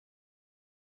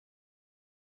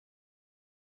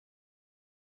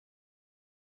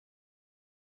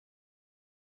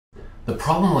The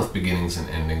problem with beginnings and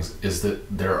endings is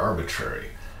that they're arbitrary,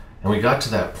 and we got to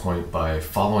that point by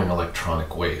following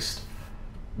electronic waste.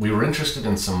 We were interested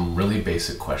in some really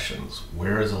basic questions.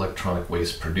 Where is electronic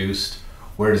waste produced?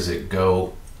 Where does it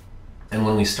go? And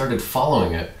when we started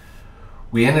following it,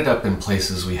 we ended up in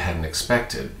places we hadn't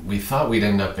expected. We thought we'd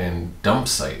end up in dump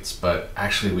sites, but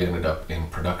actually we ended up in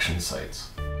production sites.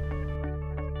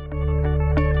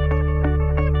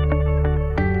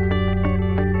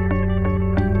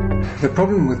 The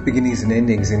problem with beginnings and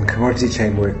endings in commodity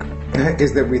chain work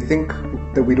is that we think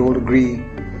that we'd all agree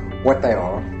what they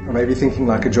are, or maybe thinking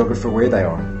like a geographer where they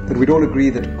are, that we'd all agree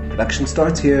that production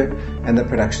starts here and that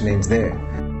production ends there.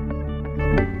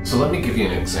 So let me give you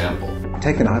an example.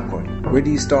 Take an iPod. Where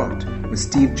do you start? With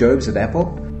Steve Jobs at Apple?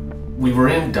 We were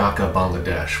in Dhaka,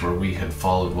 Bangladesh, where we had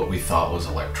followed what we thought was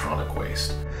electronic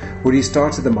waste. Or do you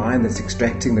start at the mine that's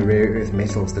extracting the rare earth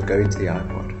metals that go into the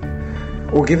iPod?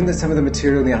 Or given that some of the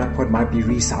material in the iPod might be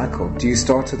recycled, do you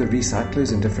start with the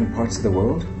recyclers in different parts of the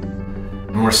world?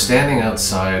 And we're standing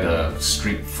outside a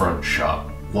street front shop,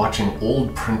 watching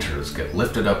old printers get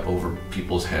lifted up over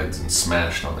people's heads and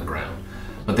smashed on the ground.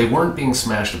 But they weren't being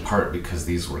smashed apart because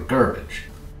these were garbage.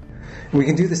 We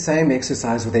can do the same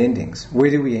exercise with endings.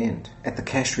 Where do we end? At the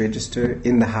cash register,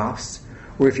 in the house?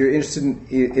 Or if you're interested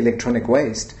in electronic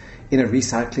waste, in a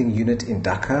recycling unit in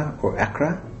Dhaka or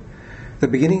Accra? The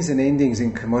beginnings and endings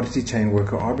in commodity chain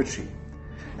work are arbitrary.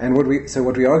 And what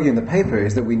we argue in the paper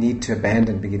is that we need to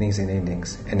abandon beginnings and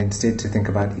endings and instead to think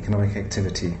about economic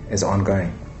activity as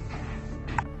ongoing.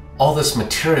 All this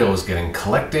material was getting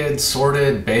collected,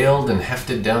 sorted, baled, and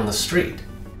hefted down the street.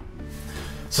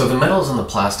 So the metals and the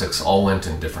plastics all went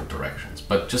in different directions,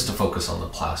 but just to focus on the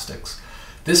plastics,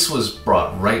 this was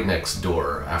brought right next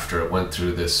door after it went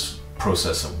through this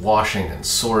process of washing and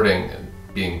sorting and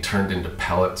being turned into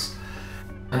pellets.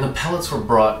 And the pellets were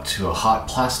brought to a hot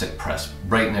plastic press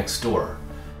right next door.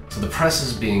 So the press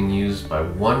is being used by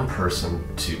one person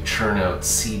to churn out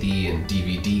CD and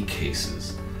DVD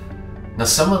cases. Now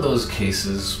some of those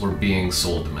cases were being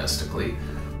sold domestically,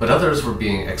 but others were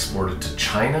being exported to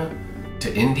China,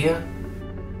 to India.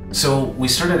 So we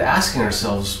started asking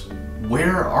ourselves,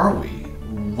 where are we?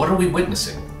 What are we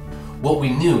witnessing? What we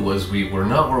knew was we were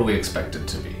not where we expected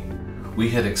to be. We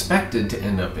had expected to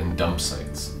end up in dump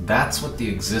sites. That's what the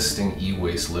existing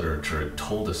e-waste literature had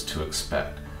told us to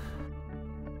expect.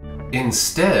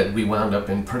 Instead, we wound up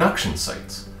in production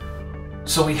sites.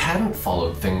 So we hadn't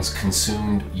followed things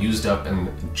consumed, used up, and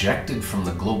ejected from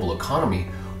the global economy.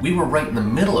 We were right in the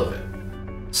middle of it.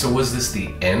 So was this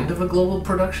the end of a global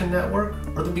production network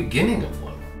or the beginning of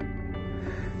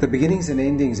one? The beginnings and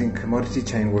endings in commodity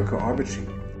chain work are arbitrary.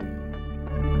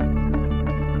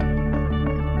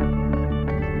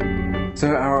 So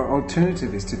our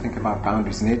alternative is to think about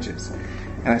boundaries and edges.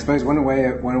 And I suppose one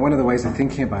of the ways of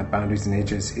thinking about boundaries and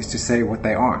edges is to say what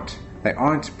they aren't. They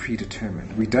aren't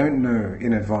predetermined. We don't know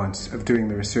in advance of doing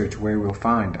the research where we'll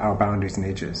find our boundaries and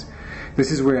edges.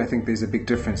 This is where I think there's a big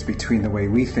difference between the way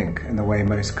we think and the way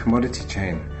most commodity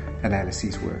chain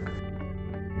analyses work.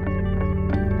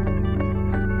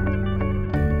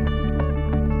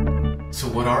 So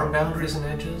what are boundaries and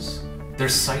edges? They're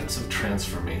sites of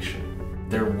transformation.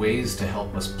 They're ways to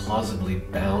help us plausibly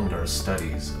bound our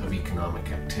studies of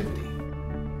economic activity.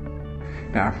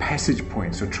 Now, our passage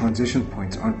points or transition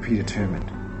points aren't predetermined.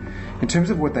 In terms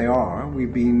of what they are,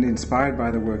 we've been inspired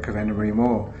by the work of Anna Marie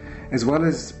Moll, as well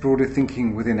as broader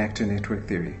thinking within actor network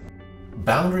theory.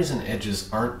 Boundaries and edges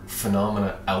aren't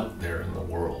phenomena out there in the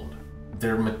world.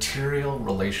 They're material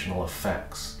relational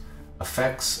effects.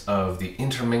 Effects of the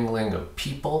intermingling of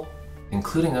people,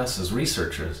 including us as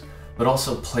researchers, but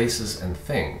also places and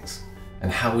things,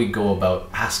 and how we go about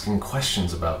asking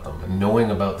questions about them and knowing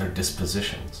about their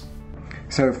dispositions.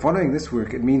 So following this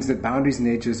work, it means that boundaries and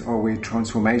edges are where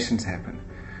transformations happen,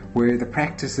 where the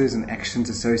practices and actions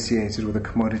associated with a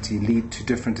commodity lead to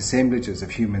different assemblages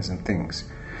of humans and things,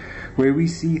 where we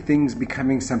see things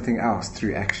becoming something else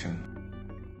through action.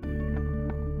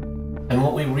 And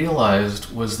what we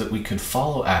realized was that we could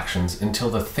follow actions until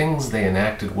the things they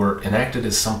enacted were enacted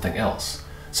as something else.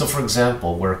 So for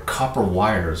example, where copper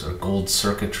wires or gold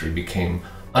circuitry became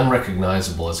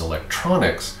unrecognizable as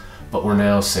electronics, but were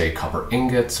now, say, copper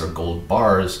ingots or gold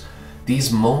bars, these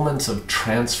moments of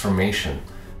transformation,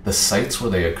 the sites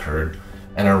where they occurred,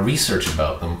 and our research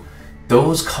about them,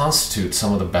 those constitute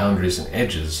some of the boundaries and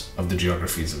edges of the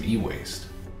geographies of e-waste.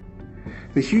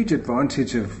 The huge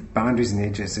advantage of boundaries and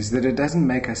edges is that it doesn't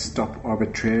make us stop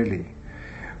arbitrarily,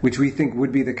 which we think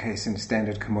would be the case in a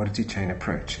standard commodity chain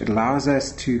approach. It allows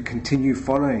us to continue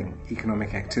following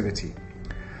economic activity,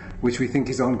 which we think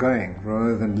is ongoing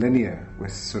rather than linear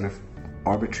with sort of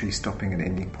arbitrary stopping and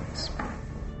ending points.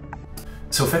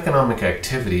 So if economic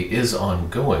activity is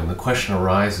ongoing, the question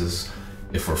arises,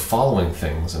 if we're following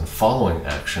things and following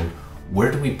action,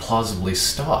 where do we plausibly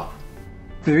stop?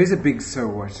 There is a big so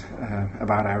what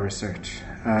about our research.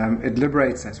 It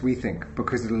liberates us, we think,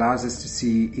 because it allows us to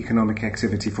see economic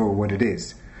activity for what it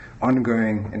is,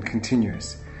 ongoing and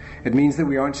continuous. It means that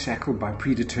we aren't shackled by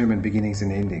predetermined beginnings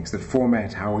and endings that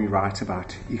format how we write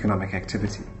about economic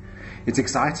activity. It's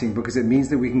exciting because it means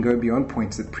that we can go beyond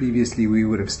points that previously we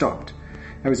would have stopped.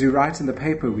 Now, as we write in the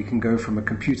paper, we can go from a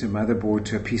computer motherboard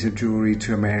to a piece of jewelry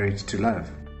to a marriage to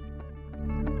love.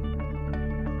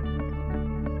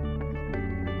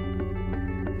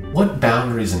 What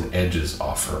boundaries and edges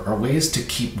offer are ways to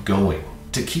keep going,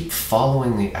 to keep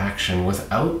following the action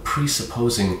without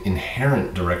presupposing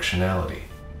inherent directionality.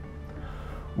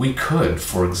 We could,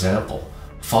 for example,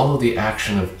 follow the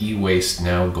action of e-waste,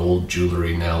 now gold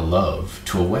jewelry, now love,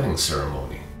 to a wedding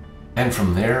ceremony, and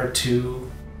from there to...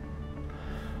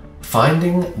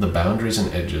 Finding the boundaries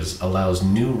and edges allows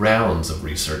new rounds of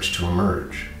research to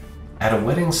emerge. At a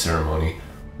wedding ceremony,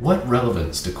 what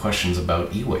relevance do questions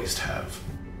about e-waste have?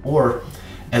 Or,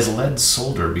 as lead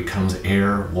solder becomes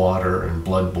air, water, and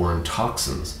blood-borne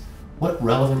toxins, what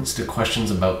relevance do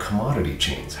questions about commodity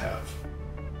chains have?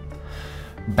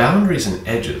 Boundaries and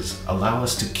edges allow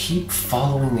us to keep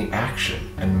following the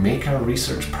action and make our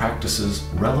research practices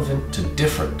relevant to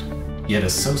different, yet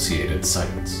associated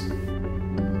sites.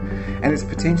 And it's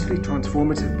potentially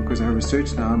transformative because our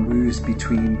research now moves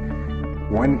between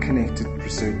one connected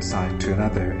research site to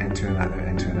another and to another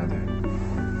and to another.